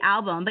already, the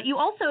album, but you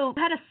also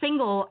had a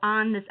single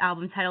on this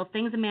album titled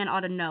Things a Man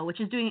Ought to Know,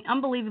 which is doing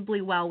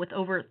unbelievably well with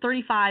over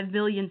 35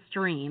 million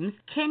streams.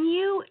 Can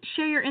you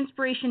share your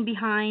inspiration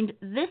behind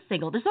this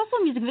single? There's also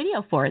a music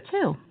video for it,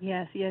 too.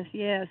 Yes.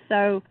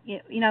 So,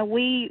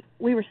 we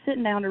were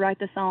sitting down to write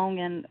the song,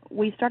 and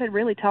we started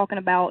really talking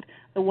about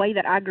the way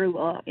that I grew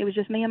up. It was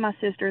just me and my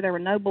sister. There were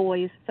no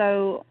boys.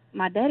 So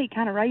my daddy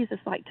kind of raised us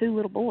like two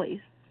little boys.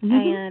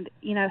 And,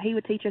 he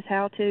would teach us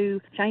how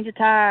to change a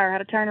tire, how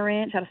to turn a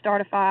wrench, how to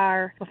start a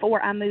fire.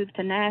 Before I moved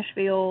to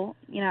Nashville,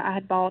 I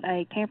had bought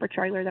a camper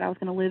trailer that I was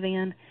going to live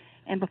in.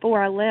 And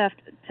before I left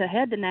to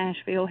head to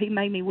Nashville, he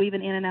made me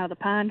weaving in and out of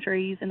the pine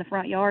trees in the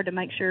front yard to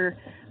make sure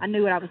I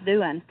knew what I was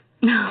doing.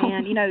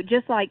 And,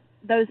 just like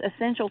those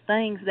essential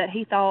things that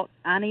he thought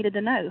I needed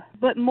to know.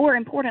 But more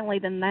importantly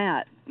than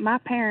that, my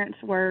parents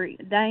were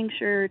dang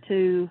sure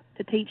to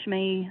teach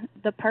me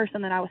the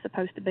person that I was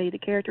supposed to be, the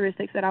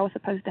characteristics that I was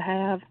supposed to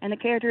have, and the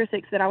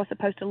characteristics that I was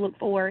supposed to look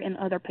for in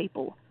other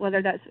people,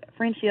 whether that's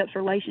friendships,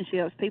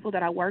 relationships, people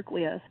that I work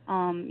with.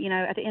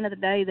 At the end of the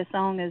day, the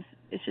song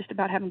it's just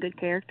about having good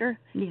character.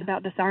 Yeah. It's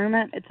about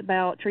discernment. It's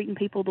about treating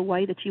people the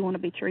way that you want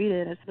to be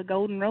treated. It's the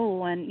golden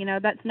rule. And,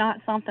 that's not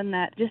something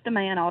that just a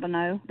man ought to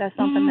know. That's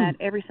something that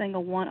every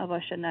single one of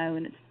us should know.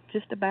 And it's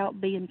just about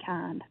being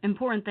kind.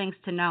 Important things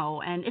to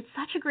know, and it's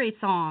such a great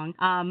song.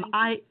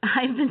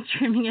 I've been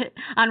streaming it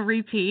on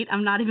repeat.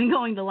 I'm not even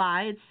going to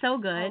lie. It's so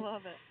good. I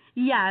love it.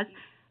 Yes.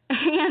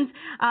 And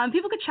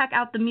people could check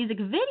out the music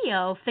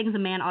video, Things a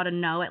Man Ought to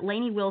Know, at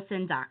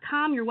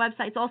LaineyWilson.com. Your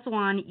website's also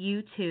on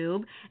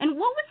YouTube. And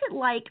what was it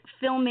like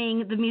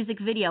filming the music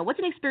video? What's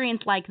an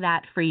experience like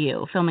that for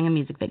you, filming a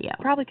music video?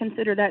 Probably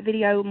consider that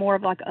video more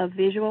of like a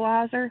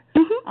visualizer.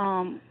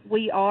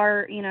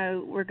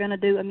 We're going to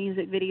do a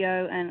music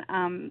video, and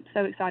I'm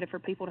so excited for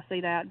people to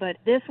see that. But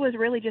this was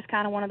really just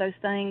kind of one of those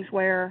things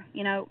where,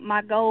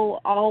 my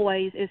goal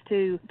always is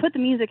to put the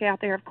music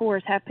out there, of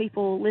course, have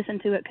people listen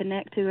to it,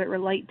 connect to it,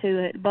 relate to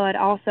it, but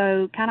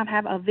also kind of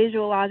have a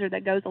visualizer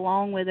that goes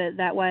along with it.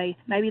 That way,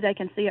 maybe they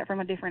can see it from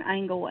a different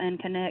angle and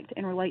connect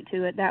and relate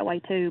to it that way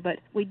too. But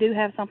we do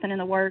have something in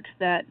the works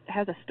that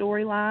has a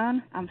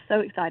storyline. I'm so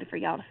excited for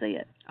y'all to see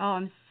it. Oh,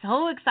 I'm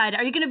so excited.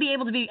 Are you going to be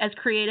able to be as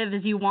creative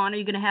as you want? Are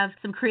you going to have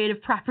some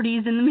creative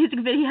properties in the music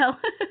video?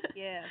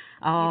 Yes.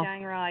 Oh. You're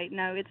dang right.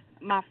 No, it's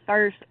my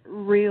first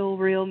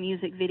real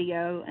music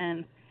video,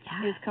 and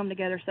it's come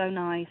together so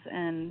nice,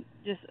 and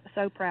just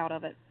so proud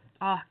of it.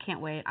 Oh, can't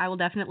wait. I will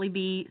definitely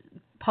be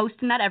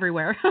posting that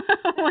everywhere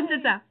once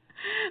it's out.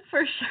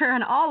 For sure,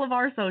 on all of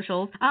our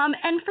socials.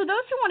 And for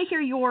those who want to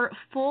hear your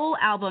full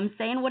album,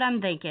 Saying What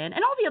I'm Thinking, and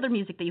all the other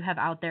music that you have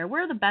out there,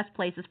 where are the best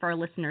places for our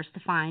listeners to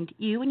find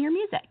you and your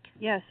music?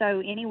 Yeah,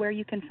 so anywhere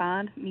you can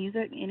find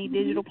music, any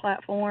digital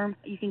platform,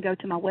 you can go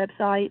to my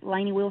website,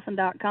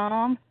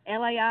 LaineyWilson.com,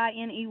 Lainey.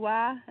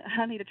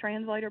 I need a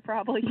translator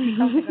probably. You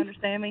don't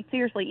understand me.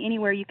 Seriously,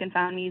 anywhere you can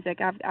find music.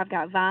 I've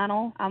got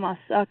vinyl. I'm a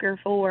sucker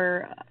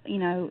for,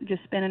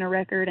 just spinning a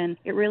record, and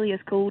it really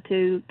is cool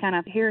to kind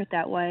of hear it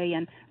that way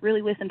and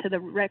really listen to the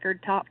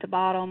record top to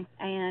bottom,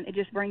 and it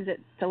just brings it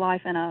to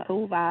life in a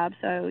cool vibe.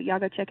 So y'all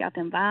go check out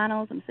them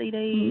vinyls and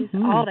CDs,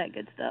 all that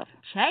good stuff.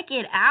 Check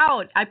it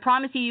out. I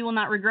promise you will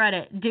not regret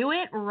it. Do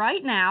it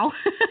right now.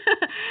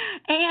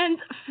 And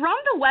from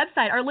the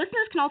website, our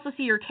listeners can also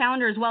see your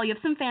calendar as well. You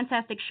have some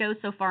fantastic shows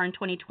so far in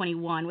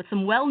 2021 with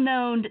some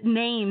well-known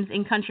names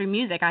in country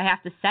music, I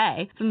have to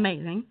say. It's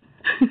amazing.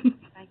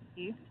 Thank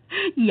you.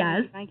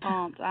 Yes. Thank you.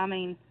 I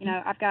mean,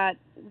 I've got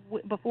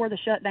before the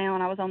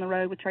shutdown, I was on the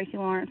road with Tracy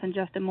Lawrence and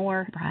Justin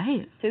Moore,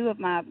 right? 2 of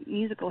my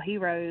musical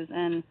heroes,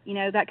 and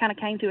that kind of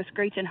came to a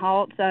screeching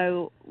halt.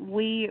 So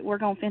we're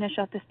going to finish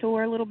up this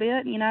tour a little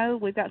bit.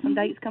 We've got some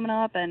dates coming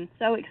up, and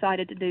so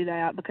excited to do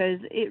that because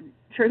it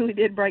truly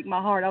did break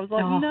my heart. I was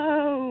like,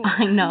 no,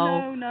 I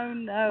know,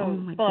 no. Oh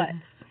my but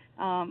goodness.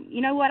 You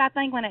know what? I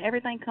think when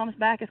everything comes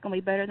back, it's going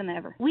to be better than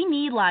ever. We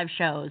need live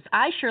shows.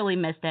 I surely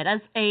missed it.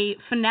 As a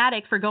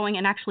fanatic for going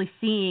and actually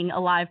seeing a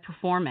live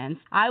performance,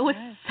 I was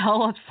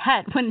so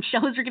upset when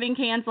shows were getting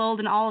canceled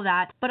and all of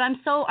that. But I'm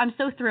so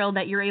thrilled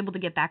that you're able to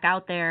get back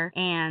out there,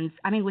 and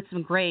I mean with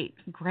some great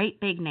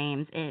big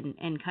names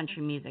in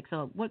country music.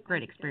 So what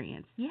great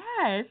experience.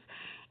 Yes.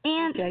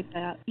 And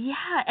that. Yeah,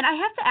 and I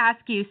have to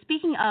ask you,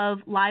 speaking of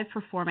live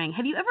performing,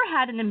 have you ever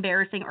had an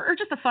embarrassing or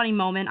just a funny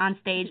moment on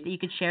stage that you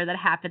could share that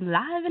happened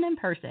live and in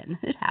person?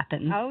 It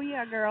happens. Oh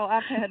yeah, girl,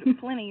 I've had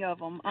plenty of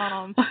them.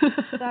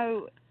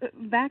 So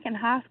back in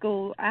high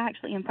school, I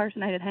actually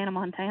impersonated Hannah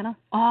Montana.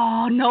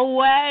 Oh, no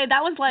way.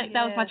 That was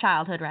my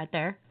childhood right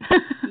there.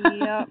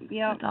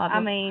 Yep. Awesome. I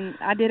mean,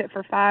 I did it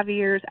for 5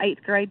 years,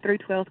 8th grade through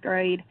 12th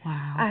grade.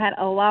 Wow. I had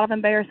a lot of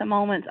embarrassing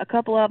moments. A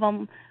couple of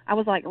them, I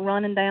was like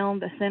running down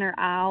the center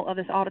aisle of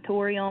this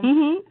auditorium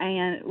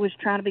and was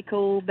trying to be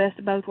cool. Best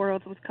of Both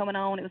Worlds was coming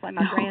on. It was like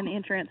my grand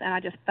entrance, and I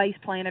just face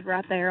planted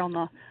right there on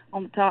the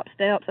top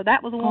step. So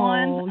that was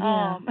one.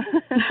 Oh,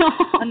 yeah.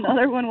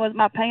 Another one was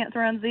my pants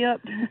were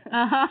unzipped,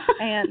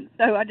 and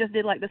so I just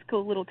did like this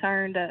cool little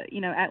turn to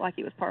act like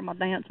it was part of my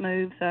dance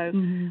move. So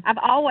I've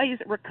always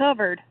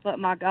recovered, but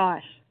my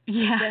gosh.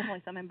 Yeah.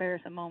 Definitely some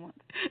embarrassing moments.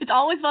 It's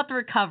always about the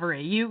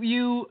recovery.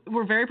 You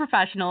were very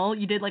professional.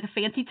 You did like a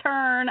fancy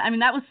turn. I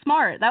mean, that was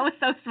smart. That was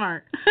so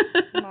smart.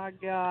 My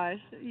gosh.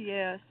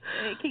 Yes.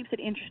 It keeps it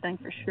interesting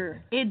for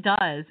sure. It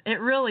does.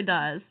 It really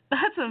does.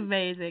 That's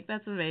amazing.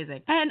 That's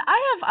amazing. And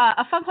I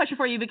have a fun question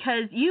for you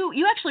because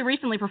you actually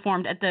recently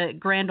performed at the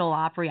Grand Ole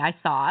Opry, I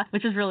saw,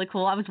 which is really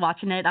cool. I was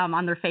watching it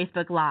on their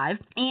Facebook Live.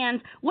 And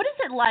what is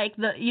it like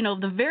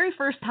the very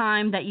first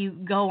time that you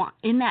go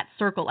in that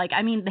circle? Like,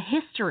 I mean, the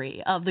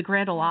history of the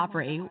Grand Ole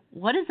Opry.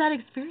 What is that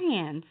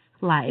experience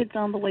like? It's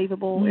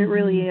unbelievable. It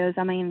really is.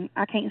 I mean,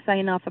 I can't say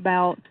enough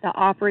about the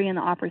Opry and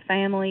the Opry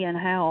family and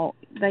how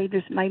they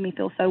just made me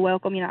feel so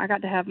welcome. I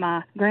got to have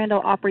my Grand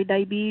Ole Opry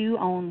debut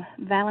on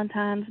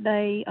Valentine's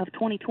Day of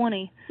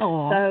 2020.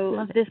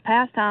 So this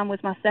past time was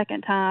my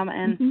second time,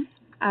 and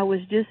I was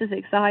just as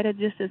excited,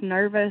 just as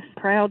nervous,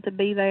 proud to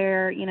be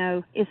there.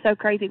 It's so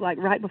crazy. Like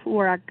right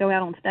before I go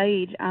out on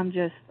stage,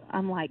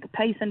 I'm like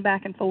pacing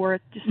back and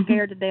forth, just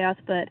scared to death.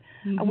 But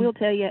I will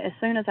tell you, as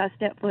soon as I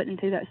step foot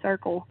into that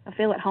circle, I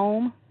feel at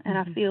home, and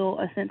I feel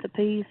a sense of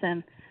peace,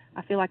 and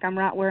I feel like I'm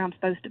right where I'm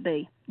supposed to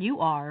be. You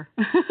are.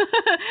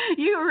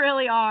 You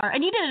really are.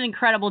 And you did an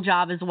incredible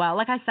job as well.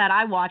 Like I said,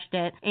 I watched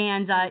it,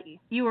 and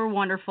you were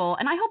wonderful.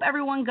 And I hope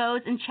everyone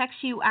goes and checks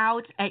you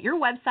out at your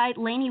website,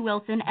 Lainey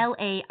Wilson,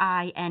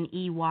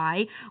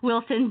 Lainey,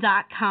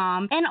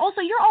 Wilson.com. And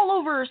also, you're all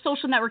over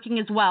social networking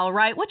as well,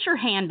 right? What's your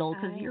handle?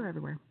 Because you're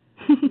everywhere.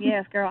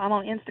 Yes, girl. I'm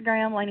on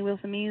Instagram, Lainey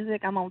Wilson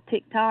Music. I'm on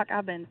TikTok.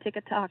 I've been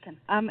tick-a-tocking.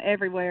 I'm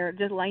everywhere.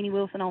 Just Lainey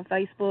Wilson on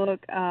Facebook.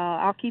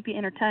 I'll keep you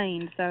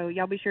entertained, so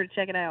y'all be sure to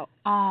check it out.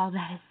 Oh,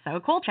 that is so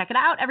cool. Check it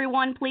out,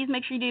 everyone. Please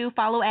make sure you do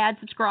follow, add,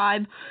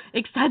 subscribe,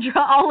 etc.,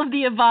 all of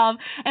the above.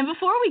 And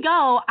before we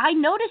go, I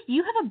noticed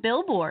you have a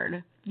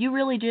billboard. You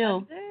really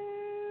do.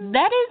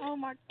 That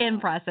is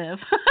impressive.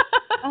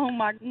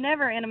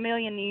 Never in a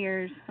million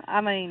years.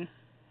 I mean,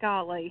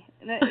 golly,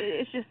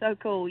 it's just so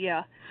cool.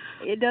 Yeah,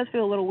 it does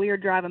feel a little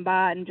weird driving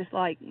by and just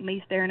like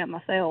me staring at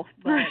myself,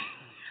 but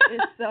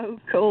it's so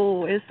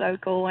cool. It's so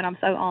cool, and I'm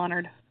so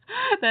honored.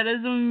 That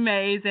is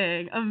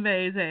amazing.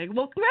 Amazing.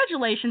 Well,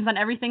 congratulations on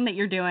everything that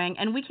you're doing,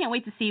 and we can't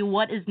wait to see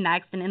what is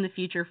next and in the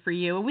future for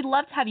you. We'd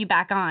love to have you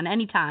back on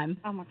anytime.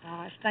 Oh, my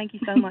gosh. Thank you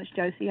so much,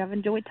 Josie. I've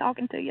enjoyed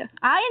talking to you.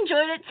 I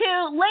enjoyed it,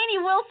 too. Lainey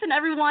Wilson,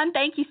 everyone,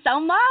 thank you so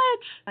much.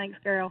 Thanks,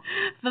 girl.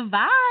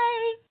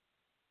 Bye-bye.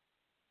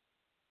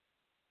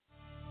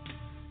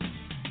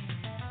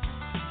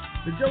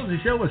 The Josie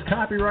Show is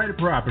copyrighted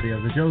property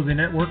of the Josie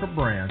Network of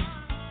Brands.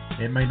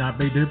 It may not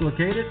be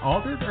duplicated,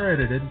 altered, or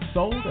edited,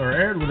 sold, or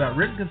aired without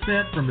written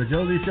consent from the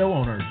Josie Show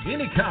owners.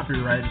 Any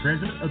copyright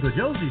infringement of the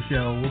Josie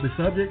Show will be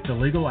subject to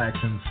legal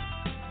actions.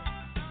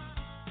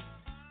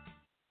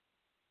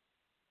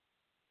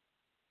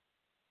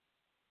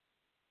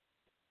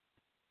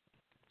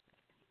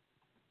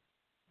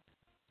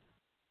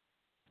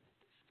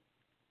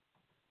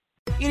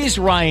 It is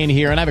Ryan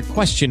here, and I have a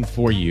question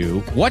for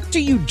you. What do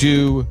you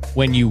do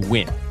when you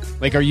win?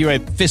 Like, are you a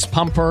fist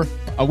pumper,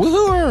 a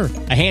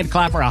woohooer, a hand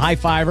clapper, a high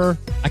fiver?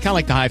 I kind of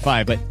like the high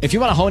five, but if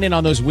you want to hone in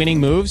on those winning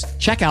moves,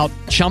 check out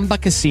Chumba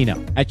Casino.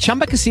 At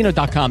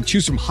ChumbaCasino.com,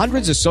 choose from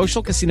hundreds of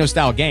social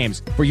casino-style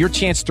games for your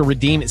chance to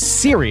redeem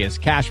serious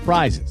cash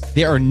prizes.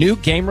 There are new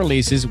game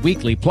releases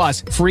weekly,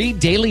 plus free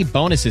daily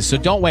bonuses, so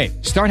don't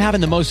wait. Start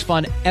having the most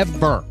fun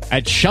ever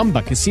at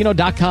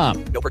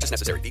ChumbaCasino.com. No purchase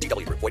necessary.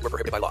 VGW. Void where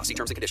prohibited by law. See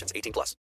terms and conditions. 18+.